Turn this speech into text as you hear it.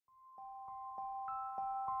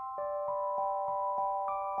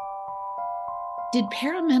Did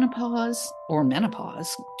perimenopause or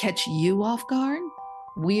menopause catch you off guard?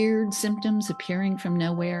 Weird symptoms appearing from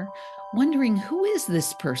nowhere, wondering who is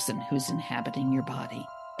this person who's inhabiting your body?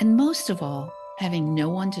 And most of all, having no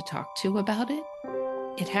one to talk to about it?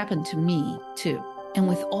 It happened to me, too. And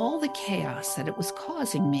with all the chaos that it was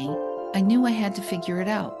causing me, I knew I had to figure it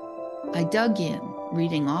out. I dug in,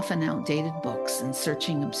 reading often outdated books and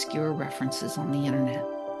searching obscure references on the internet.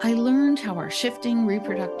 I learned how our shifting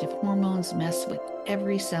reproductive hormones mess with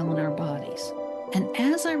every cell in our bodies. And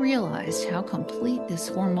as I realized how complete this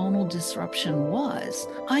hormonal disruption was,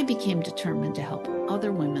 I became determined to help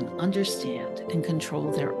other women understand and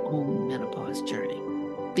control their own menopause journey.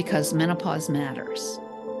 Because menopause matters.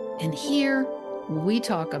 And here, we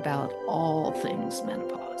talk about all things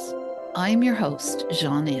menopause. I'm your host,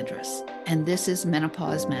 Jean Andrus, and this is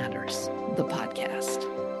Menopause Matters, the podcast.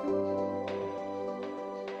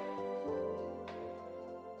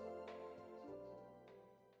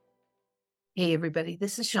 Hey, everybody,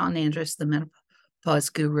 this is Jean Andrus, the menopause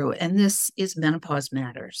guru, and this is Menopause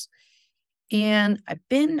Matters. And I've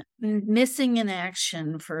been missing in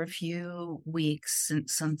action for a few weeks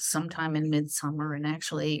since sometime in midsummer and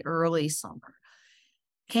actually early summer.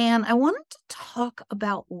 And I wanted to talk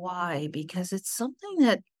about why, because it's something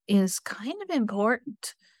that is kind of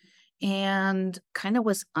important and kind of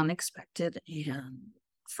was unexpected and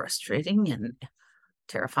frustrating and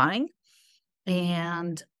terrifying.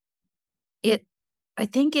 And I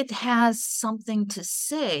think it has something to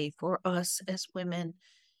say for us as women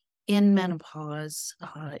in menopause,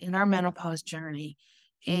 in our menopause journey,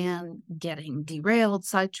 and getting derailed,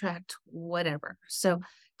 sidetracked, whatever. So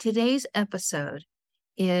today's episode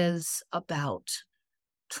is about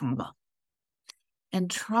trauma. And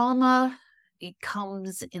trauma, it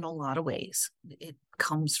comes in a lot of ways. It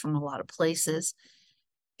comes from a lot of places.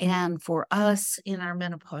 And for us in our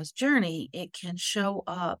menopause journey, it can show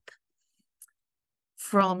up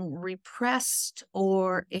from repressed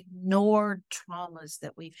or ignored traumas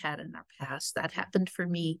that we've had in our past. That happened for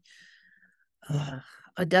me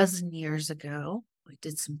a dozen years ago. I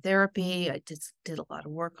did some therapy. I did a lot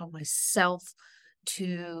of work on myself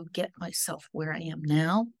to get myself where I am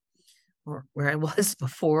now, or where I was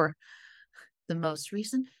before the most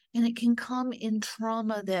recent. And it can come in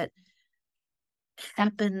trauma that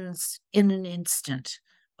happens in an instant.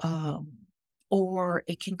 Or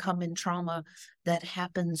it can come in trauma that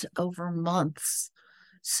happens over months.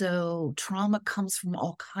 So trauma comes from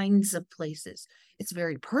all kinds of places. It's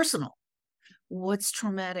very personal. What's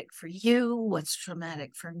traumatic for you, what's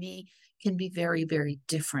traumatic for me can be very, very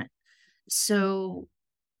different. So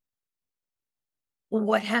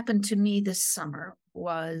what happened to me this summer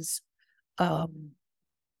was my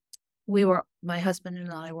husband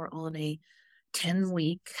and I were on a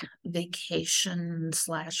 10-week vacation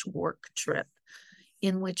 / work trip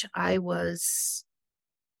in which I was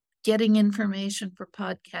getting information for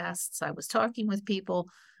podcasts. I was talking with people.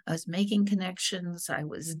 I was making connections. I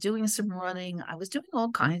was doing some running. I was doing all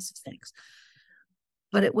kinds of things.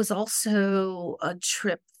 But it was also a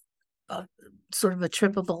trip, sort of a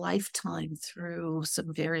trip of a lifetime through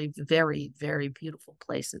some very, very, very beautiful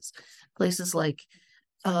places. Places like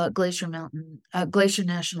Glacier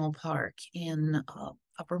National Park in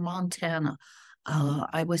Upper Montana.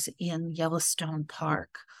 I was in Yellowstone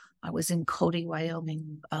Park. I was in Cody,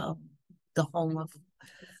 Wyoming, the home of,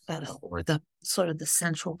 or the sort of the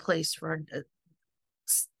central place for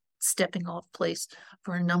stepping off place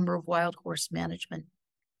for a number of wild horse management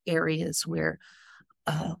areas where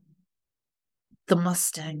the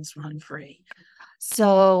Mustangs run free.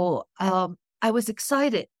 So I was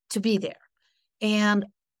excited to be there. And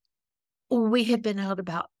we had been out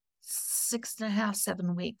about 6.5,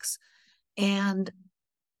 7 weeks. And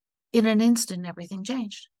in an instant, everything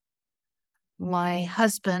changed. My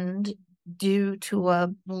husband, due to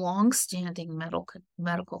a long-standing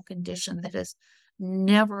medical condition that has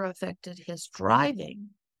never affected his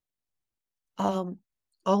driving, all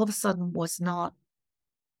of a sudden was not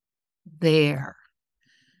there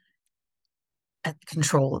at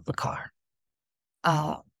control of the car.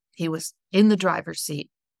 He was in the driver's seat,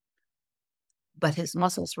 but his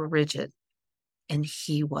muscles were rigid and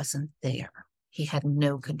he wasn't there. He had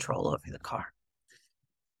no control over the car.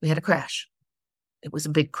 We had a crash. It was a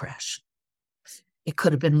big crash. It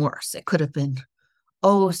could have been worse. It could have been,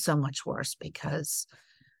 so much worse, because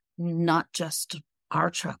not just our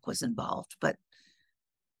truck was involved, but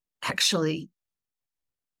actually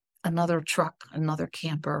another truck, another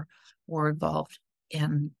camper were involved,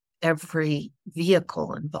 and every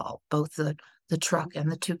vehicle involved, both the truck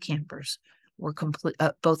and the two campers were complete,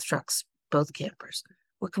 both trucks, both campers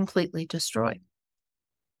were completely destroyed.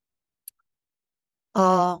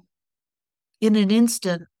 In an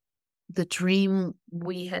instant, the dream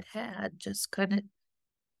we had just kind of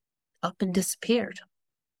up and disappeared.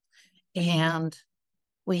 And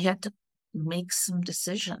we had to make some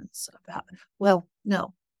decisions about it. Well,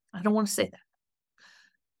 no, I don't want to say that.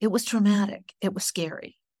 It was traumatic. It was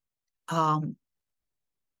scary.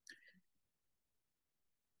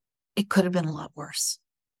 It could have been a lot worse.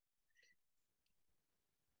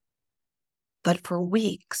 But for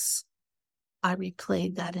weeks, I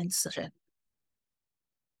replayed that incident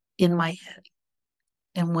in my head.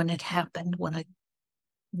 And when it happened, when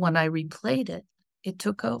I replayed it, it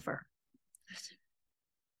took over.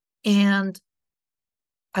 And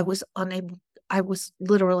I was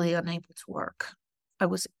literally unable to work. I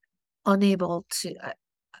was unable to,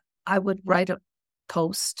 I would write a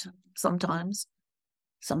post sometimes.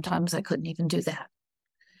 Sometimes I couldn't even do that.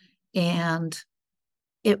 And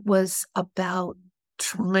it was about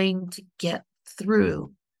trying to get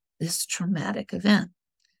through this traumatic event.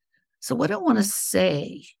 So what I want to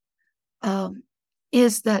say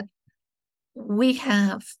is that we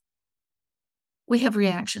have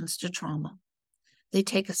reactions to trauma. They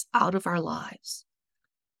take us out of our lives.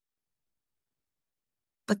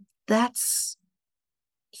 But that's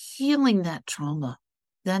healing that trauma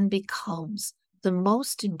then becomes the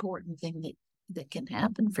most important thing that can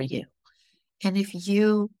happen for you. And if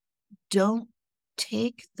you don't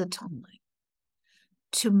take the time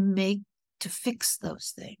to fix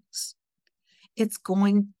those things, it's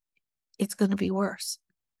going to be worse.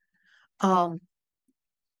 Now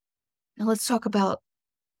let's talk about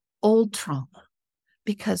old trauma,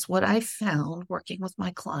 because what I found working with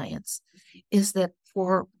my clients is that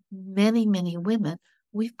for many, many women,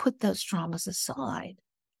 we've put those traumas aside,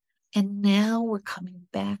 and now we're coming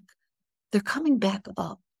back. They're coming back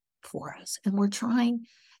up for us, and we're trying.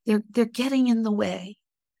 They're getting in the way,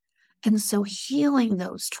 and so healing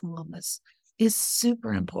those traumas is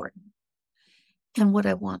super important. And what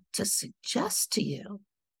I want to suggest to you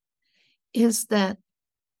is that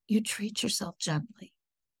you treat yourself gently.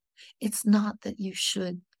 It's not that you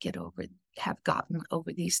should have gotten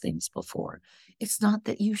over these things before. It's not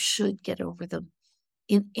that you should get over them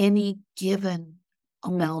in any given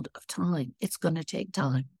amount of time. It's going to take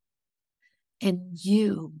time. And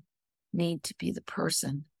you need to be the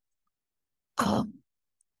person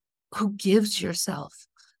who gives yourself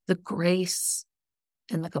the grace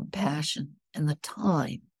and the compassion and the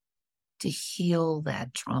time to heal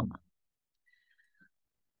that trauma.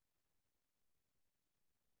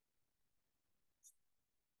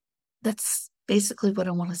 That's basically what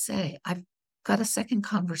I want to say. I've got a second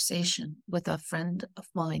conversation with a friend of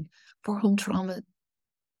mine for whom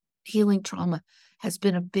healing trauma has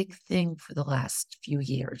been a big thing for the last few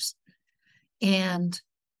years. And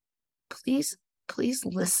please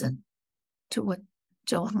listen to what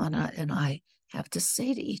Johanna and I have to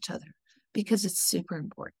say to each other, because it's super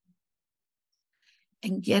important.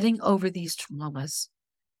 And getting over these traumas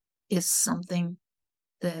is something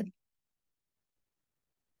that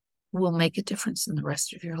will make a difference in the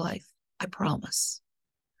rest of your life. I promise.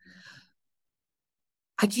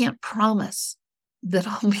 I can't promise that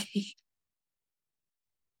I'll be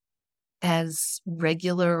as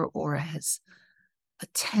regular or as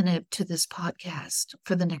attentive to this podcast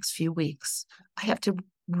for the next few weeks. I have to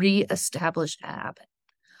reestablish a habit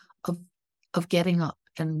of getting up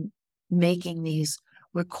and making these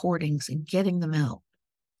recordings and getting them out,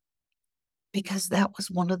 because that was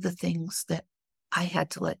one of the things that I had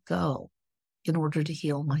to let go in order to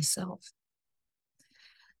heal myself.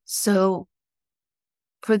 So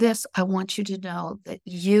for this, I want you to know that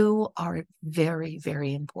you are very,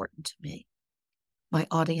 very important to me. My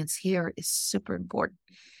audience here is super important.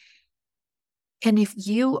 And if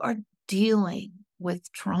you are dealing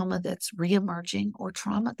with trauma that's reemerging or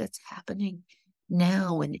trauma that's happening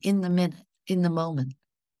now and in the minute, in the moment,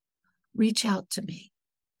 reach out to me,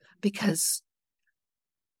 because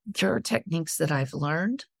there are techniques that I've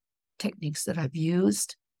learned, techniques that I've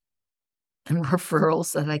used, and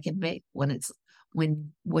referrals that I can make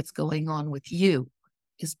when what's going on with you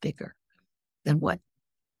is bigger than what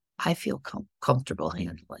I feel comfortable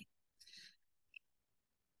handling.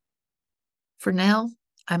 For now,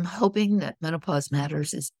 I'm hoping that Menopause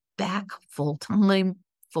Matters is back full time,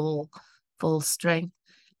 full strength,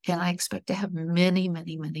 and I expect to have many,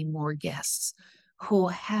 many, many more guests who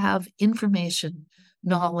have information,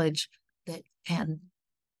 knowledge, and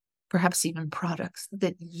perhaps even products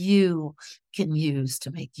that you can use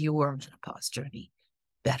to make your menopause journey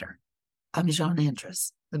better. I'm Johanna,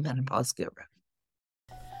 the Menopause Guru.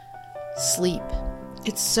 Sleep.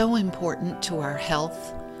 It's so important to our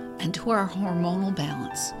health and to our hormonal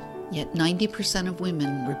balance. Yet 90% of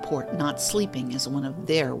women report not sleeping as one of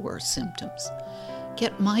their worst symptoms.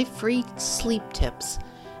 Get my free sleep tips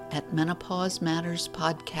at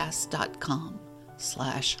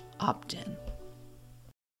menopausematterspodcast.com/opt-in.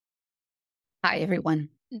 Hi, everyone.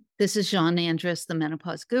 This is Johanna, the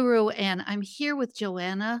menopause guru, and I'm here with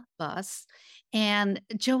Johanna Buss. And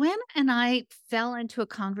Johanna and I fell into a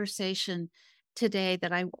conversation today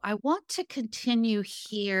that I want to continue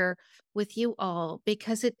here with you all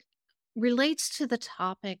because it relates to the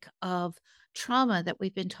topic of trauma that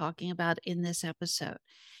we've been talking about in this episode.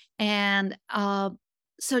 And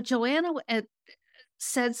so Johanna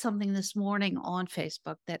said something this morning on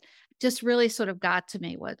Facebook that just really sort of got to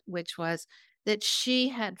me, which was that she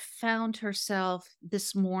had found herself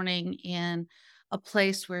this morning in a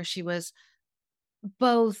place where she was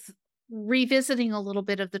both revisiting a little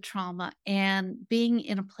bit of the trauma and being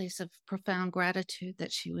in a place of profound gratitude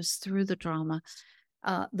that she was through the drama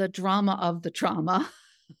of the trauma,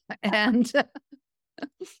 and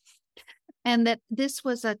and that this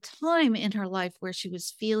was a time in her life where she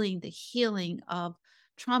was feeling the healing of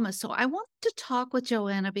trauma. So I wanted to talk with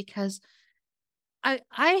Johanna because I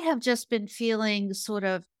have just been feeling sort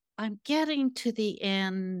of I'm getting to the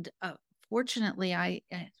end. Fortunately,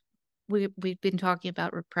 we've been talking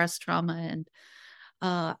about repressed trauma and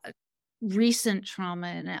uh, recent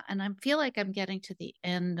trauma, and I feel like I'm getting to the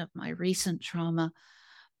end of my recent trauma.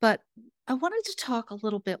 But I wanted to talk a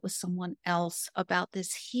little bit with someone else about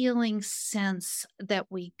this healing sense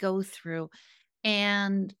that we go through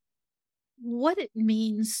and what it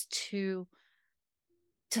means to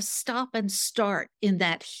stop and start in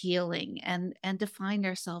that healing and to find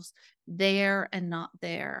ourselves there and not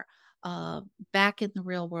there, back in the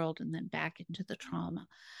real world and then back into the trauma.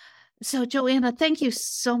 So Johanna, thank you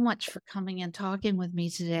so much for coming and talking with me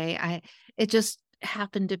today. It just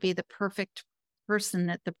happened to be the perfect person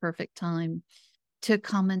at the perfect time to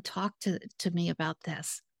come and talk to me about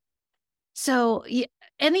this. So,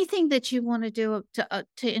 anything that you want to do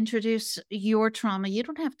to introduce your trauma, you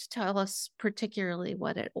don't have to tell us particularly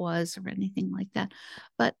what it was or anything like that,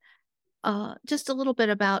 but just a little bit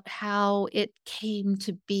about how it came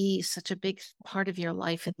to be such a big part of your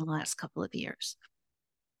life in the last couple of years.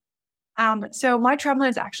 So my trauma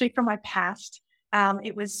is actually from my past.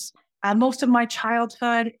 It was most of my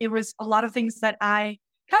childhood. It was a lot of things that I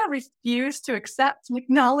kind of refused to accept and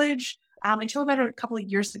acknowledge until about a couple of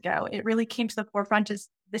years ago. It really came to the forefront as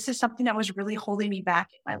this is something that was really holding me back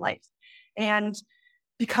in my life. And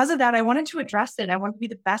because of that, I wanted to address it. I wanted to be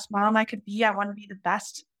the best mom I could be. I wanted to be the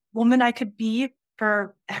best woman I could be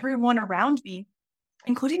for everyone around me,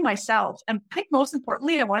 including myself. And I think most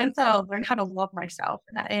importantly, I wanted to learn how to love myself.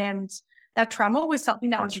 And that trauma was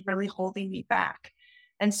something that was really holding me back.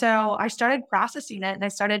 And so I started processing it and I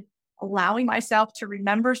started allowing myself to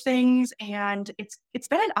remember things. And it's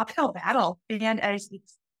been an uphill battle. And as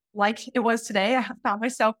it's like it was today, I found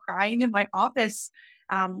myself crying in my office,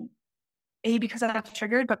 A, because I got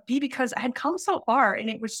triggered, but B, because I had come so far. And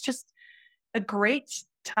it was just a great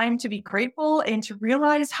time to be grateful and to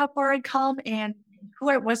realize how far I'd come and who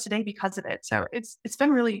I was today because of it. So it's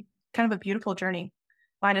been really kind of a beautiful journey,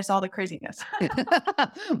 minus all the craziness.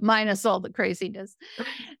 Minus all the craziness.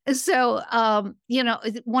 So,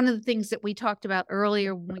 one of the things that we talked about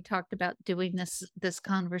earlier when we talked about doing this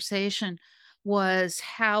conversation was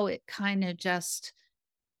how it kind of just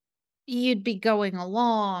you'd be going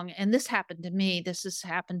along, and this happened to me. This has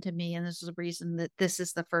happened to me, and this is the reason that this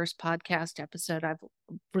is the first podcast episode I've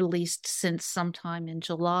released since sometime in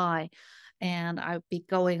July. And I'd be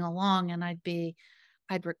going along, and I'd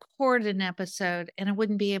record an episode, and I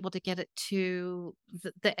wouldn't be able to get it to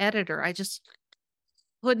the editor. I just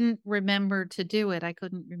couldn't remember to do it. I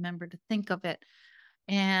couldn't remember to think of it,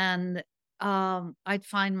 and I'd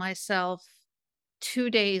find myself 2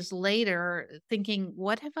 days later thinking,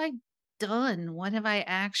 what have I done? What have I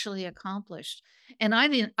actually accomplished? And I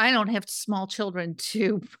don't have small children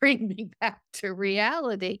to bring me back to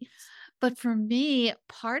reality. But for me,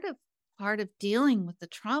 part of dealing with the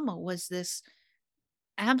trauma was this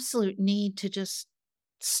absolute need to just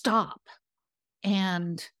stop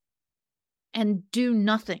and do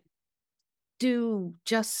nothing. Do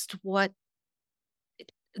just what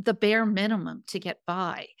the bare minimum to get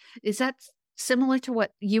by. Is that similar to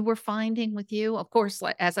what you were finding with you? Of course,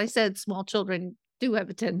 like, as I said, small children do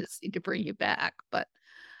have a tendency to bring you back, but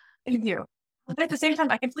Thank you. But at the same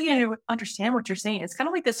time, I completely understand what you're saying. It's kind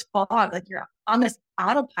of like this fog, like you're on this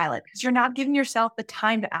autopilot because you're not giving yourself the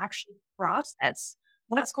time to actually process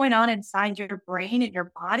what's going on inside your brain and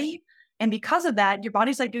your body. And because of that, your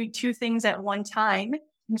body's like doing two things at one time.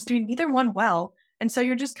 And it's doing neither one well. And so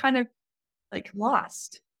you're just kind of like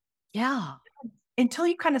lost. Yeah. until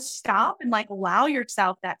you kind of stop and like allow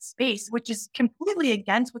yourself that space, which is completely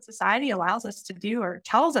against what society allows us to do or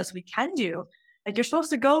tells us we can do. Like you're supposed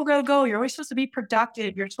to go, go, go. You're always supposed to be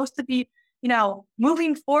productive. You're supposed to be,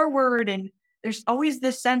 moving forward. And there's always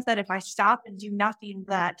this sense that if I stop and do nothing,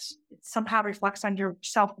 that it somehow reflects on your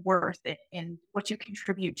self worth and what you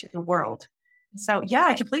contribute to the world. So, yeah,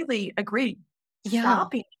 I completely agree. Yeah.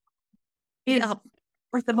 Stopping Yeah. is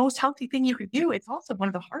like the most healthy thing you could do. It's also one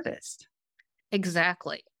of the hardest.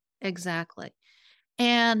 Exactly. Exactly.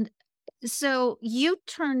 And so you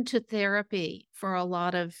turned to therapy for a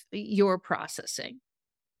lot of your processing.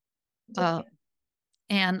 Uh,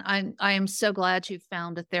 and I am so glad you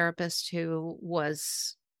found a therapist who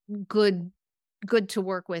was good good to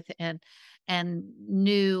work with and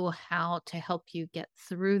knew how to help you get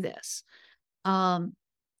through this. Um,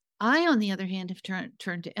 I, on the other hand, have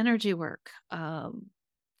turned to energy work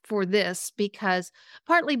for this because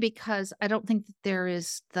partly because I don't think that there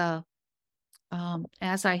is the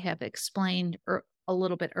as I have explained a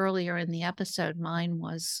little bit earlier in the episode, mine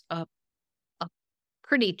was a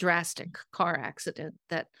pretty drastic car accident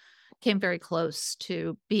that came very close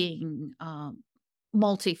to being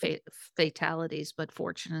multi fatalities, but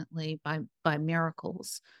fortunately, by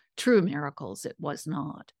miracles, true miracles, it was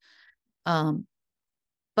not. Um,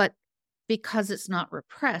 but because it's not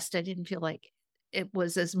repressed, I didn't feel like it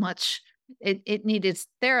was as much. It needed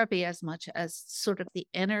therapy as much as sort of the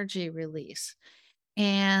energy release.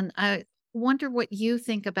 And I wonder what you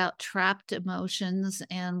think about trapped emotions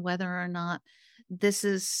and whether or not this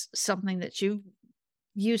is something that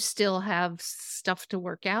you still have stuff to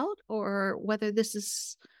work out or whether this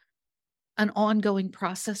is an ongoing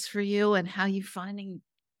process for you and how you finding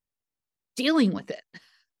dealing with it.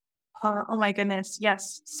 Oh my goodness.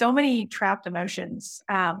 Yes. So many trapped emotions.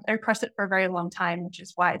 I repressed it for a very long time, which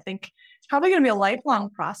is why I think it's probably going to be a lifelong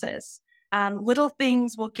process. Little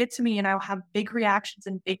things will get to me and I'll have big reactions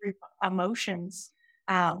and big emotions.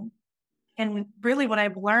 Um, and really, what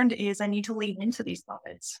I've learned is I need to lean into these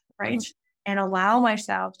moments, right? And allow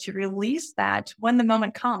myself to release that when the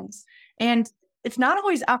moment comes. And it's not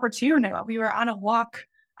always opportune. We were on a walk,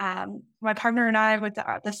 my partner and I, with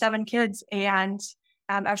the seven kids, and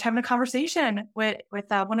I was having a conversation with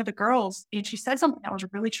one of the girls, and she said something that was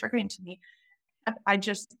really triggering to me. I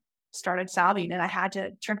just started sobbing, and I had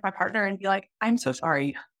to turn to my partner and be like, "I'm so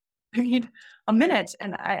sorry. I need a minute."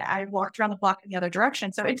 And I walked around the block in the other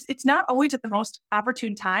direction. So it's not always at the most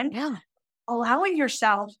opportune time. Yeah. Allowing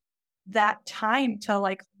yourself that time to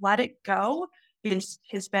like let it go is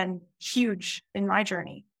has been huge in my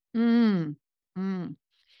journey. Mm. Mm.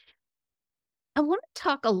 I want to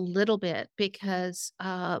talk a little bit because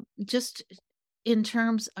just in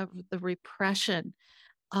terms of the repression,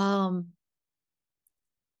 um,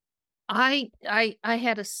 I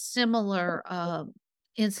had a similar,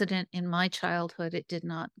 incident in my childhood. It did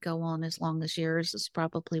not go on as long as yours. This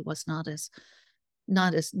probably was not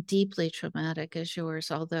as deeply traumatic as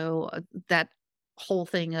yours, although, that whole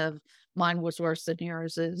thing of mine was worse than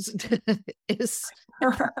yours is is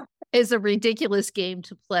is a ridiculous game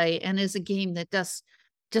to play and is a game that just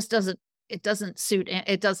doesn't it doesn't suit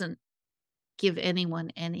it doesn't give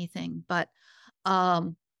anyone anything, but,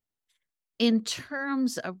 um in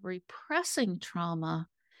terms of repressing trauma,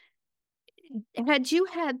 had you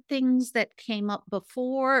had things that came up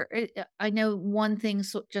before? I know one thing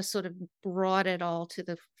just sort of brought it all to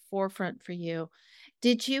the forefront for you.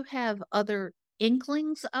 Did you have other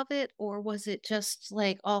inklings of it, or was it just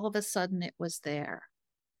like all of a sudden it was there?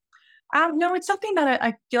 No, it's something that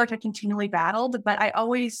I feel like I continually battled, but I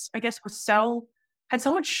always, I guess, had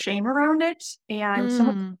so much shame around it and so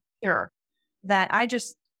much Mm, fear that I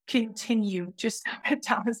just continue just to it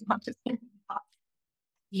down as much as possible.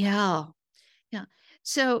 yeah. Yeah.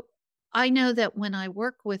 So I know that when I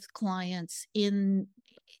work with clients in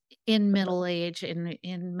middle age in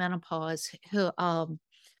menopause,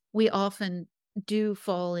 we often do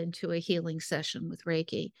fall into a healing session with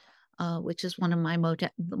Reiki, which is one of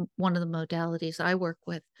the modalities I work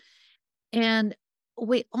with, and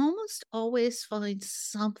we almost always find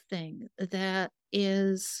something that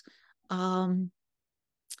is um,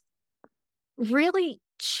 really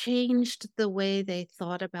changed the way they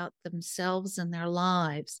thought about themselves and their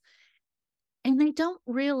lives. And they don't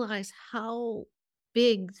realize how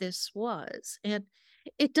big this was, and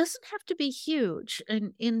it doesn't have to be huge.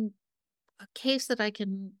 And in a case that I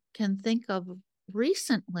can think of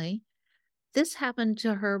recently, this happened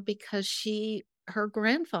to her because her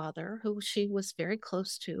grandfather, who she was very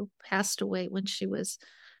close to, passed away when she was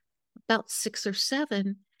about 6 or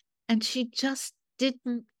 7, and she just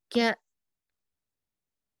didn't get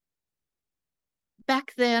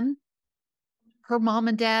back then, her mom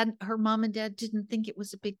and dad didn't think it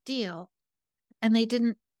was a big deal, and they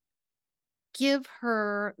didn't give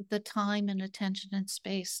her the time and attention and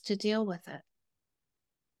space to deal with it.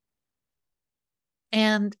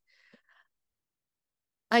 And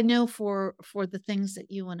I know for the things that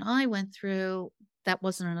you and I went through, that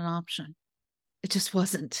wasn't an option. It just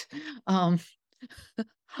wasn't. Um,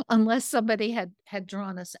 unless somebody had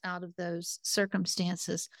drawn us out of those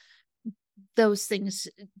circumstances, those things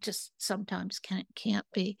just sometimes can't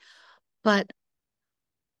be. But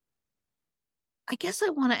I guess I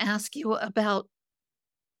want to ask you about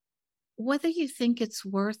whether you think it's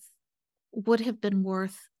would have been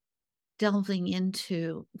worth delving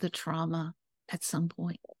into the trauma at some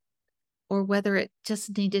point, or whether it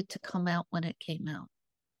just needed to come out when it came out.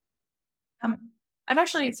 I've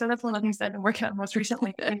actually, so that's one of the things that I've been working on most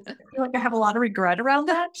recently. I feel like I have a lot of regret around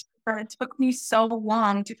that, but it took me so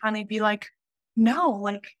long to finally be like, no,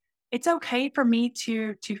 like it's okay for me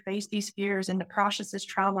to face these fears and to process this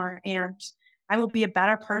trauma, and I will be a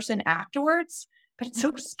better person afterwards. But it's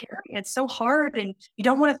so scary. It's so hard, and you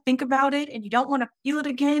don't want to think about it, and you don't want to feel it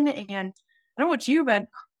again. And I don't know what you, but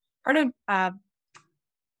part of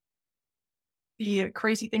the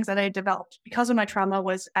crazy things that I had developed because of my trauma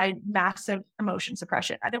was a massive emotion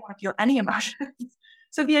suppression. I didn't want to feel any emotions.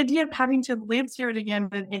 So the idea of having to live through it again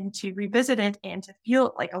and to revisit it and to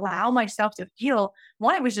feel like allow myself to feel,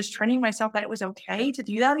 one, I was just training myself that it was okay to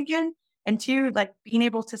do that again. And two, like being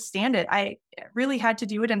able to stand it. I really had to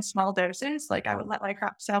do it in small doses. Like I would let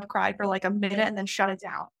myself cry for like a minute and then shut it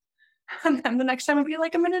down. And then the next time it would be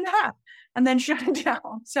like a minute and a half and then shut it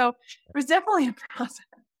down. So it was definitely a process.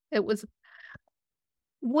 It was.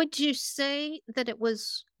 Would you say that it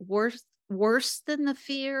was worse than the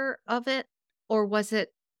fear of it, or was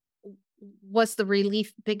the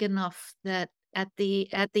relief big enough that at the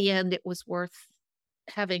end it was worth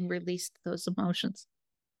having released those emotions?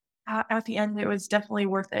 At the end, it was definitely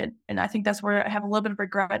worth it. And I think that's where I have a little bit of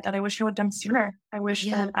regret that I wish I would have done sooner. I wish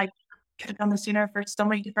Yeah. that I could have done this sooner for so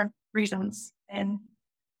many different reasons. And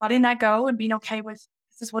letting that go and being okay with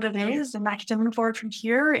this is what it is, and I get to move forward from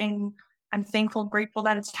here. And I'm thankful, grateful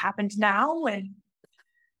that it's happened now. And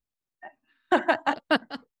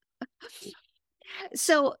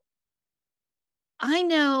So I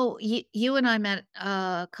know you and I met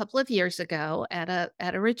a couple of years ago at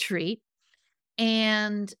a retreat,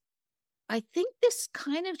 and I think this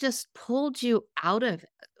kind of just pulled you out of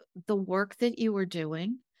the work that you were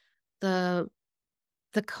doing, the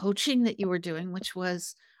the coaching that you were doing, which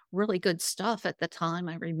was really good stuff at the time.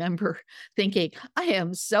 I remember thinking, I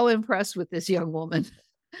am so impressed with this young woman.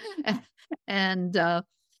 and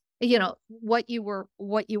you know what you were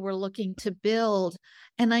looking to build.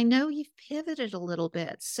 And I know you've pivoted a little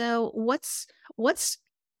bit. So what's what's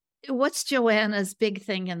Joanna's big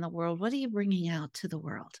thing in the world? What are you bringing out to the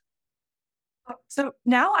world? so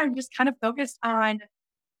now I'm just kind of focused on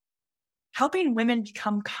helping women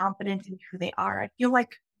become confident in who they are. I feel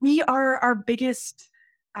like we are our biggest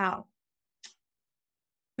uh,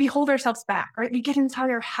 we hold ourselves back, right? We get inside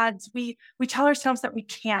our heads. We tell ourselves that we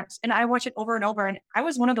can't. And I watch it over and over. And I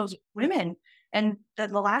was one of those women. And the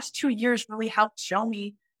last 2 years really helped show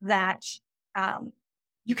me that um,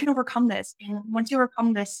 you can overcome this. And once you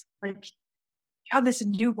overcome this, like you have this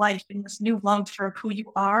new life and this new love for who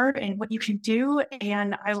you are and what you can do.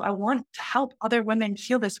 And I want to help other women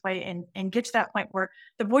feel this way and get to that point where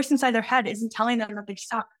the voice inside their head isn't telling them that they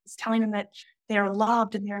suck. It's telling them that they're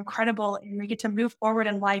loved and they're incredible and they get to move forward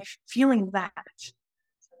in life feeling that.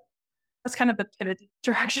 That's kind of the pivot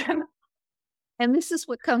direction. And this is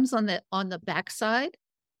what comes on the backside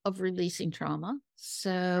of releasing trauma.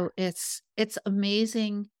 So it's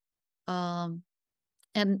amazing. Um,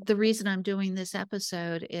 and the reason I'm doing this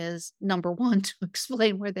episode is number one, to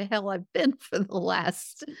explain where the hell I've been for the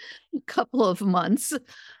last couple of months,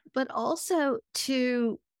 but also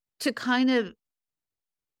to kind of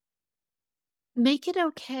make it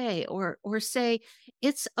okay, or say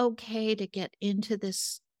it's okay to get into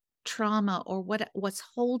this trauma, or what's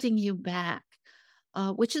holding you back,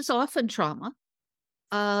 which is often trauma.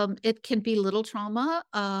 It can be little trauma.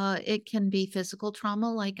 It can be physical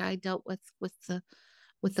trauma, like I dealt with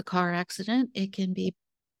the car accident. It can be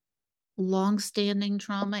long-standing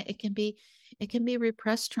trauma. It can be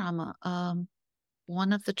repressed trauma.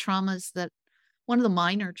 One of the traumas that one of the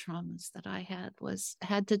minor traumas that I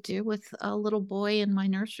had to do with a little boy in my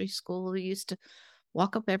nursery school who used to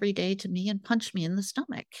walk up every day to me and punch me in the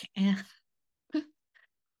stomach. And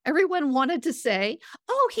everyone wanted to say,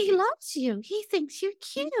 "Oh, he loves you. He thinks you're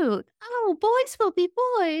cute. Oh, boys will be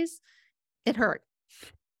boys." It hurt.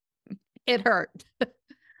 It hurt.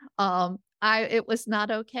 it was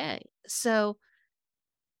not okay. So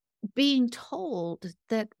being told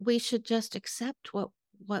that we should just accept what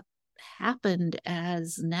happened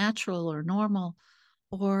as natural or normal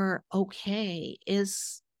or okay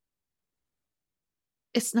is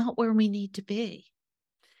it's not where we need to be.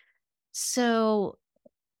 So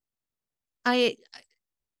I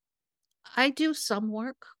I do some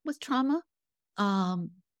work with trauma. Um,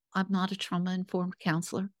 I'm not a trauma informed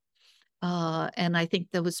counselor. And I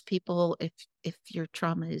think those people, if your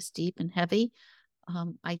trauma is deep and heavy,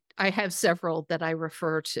 I have several that I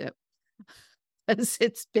refer to because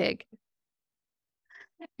it's big.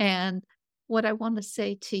 And what I want to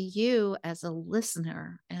say to you as a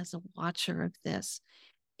listener, as a watcher of this,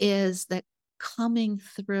 is that coming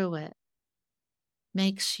through it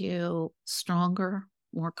makes you stronger,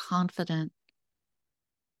 more confident,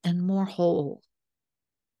 and more whole.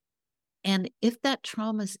 And if that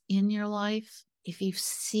trauma's in your life, if you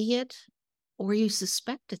see it or you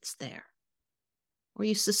suspect it's there, or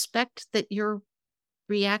you suspect that your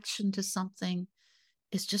reaction to something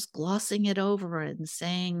is just glossing it over and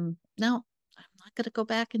saying, no, I'm not going to go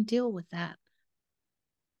back and deal with that.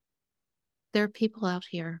 There are people out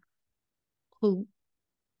here who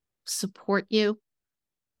support you,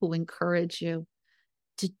 who encourage you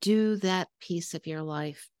to do that piece of your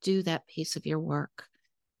life, do that piece of your work,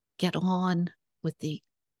 get on with the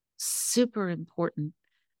super important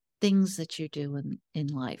things that you do in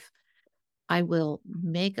life. I will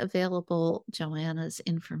make available Johanna's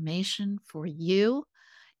information for you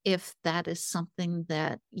if that is something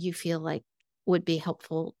that you feel like would be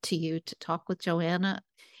helpful to you to talk with Johanna,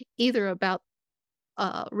 either about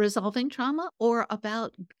resolving trauma or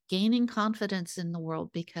about gaining confidence in the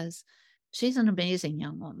world, because she's an amazing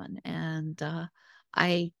young woman. And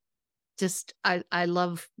I I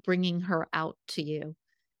love bringing her out to you.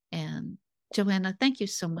 And Johanna, thank you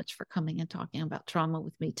so much for coming and talking about trauma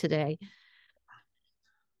with me today.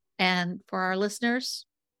 And for our listeners,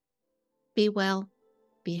 be well,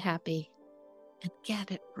 be happy, and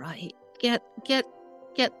get it right. Get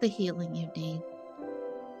the healing you need.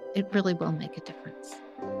 It really will make a difference.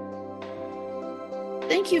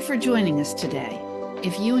 Thank you for joining us today.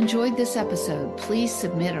 If you enjoyed this episode, please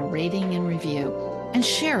submit a rating and review and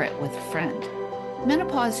share it with a friend.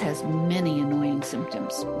 Menopause has many annoying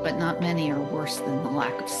symptoms, but not many are worse than the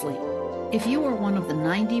lack of sleep. If you are one of the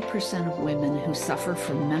 90% of women who suffer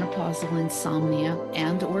from menopausal insomnia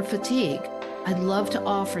and or fatigue, I'd love to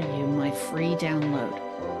offer you my free download,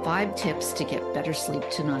 5 tips to get better sleep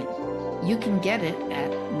tonight. You can get it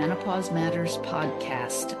at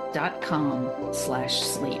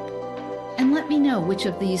menopausematterspodcast.com/sleep. And let me know which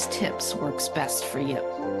of these tips works best for you.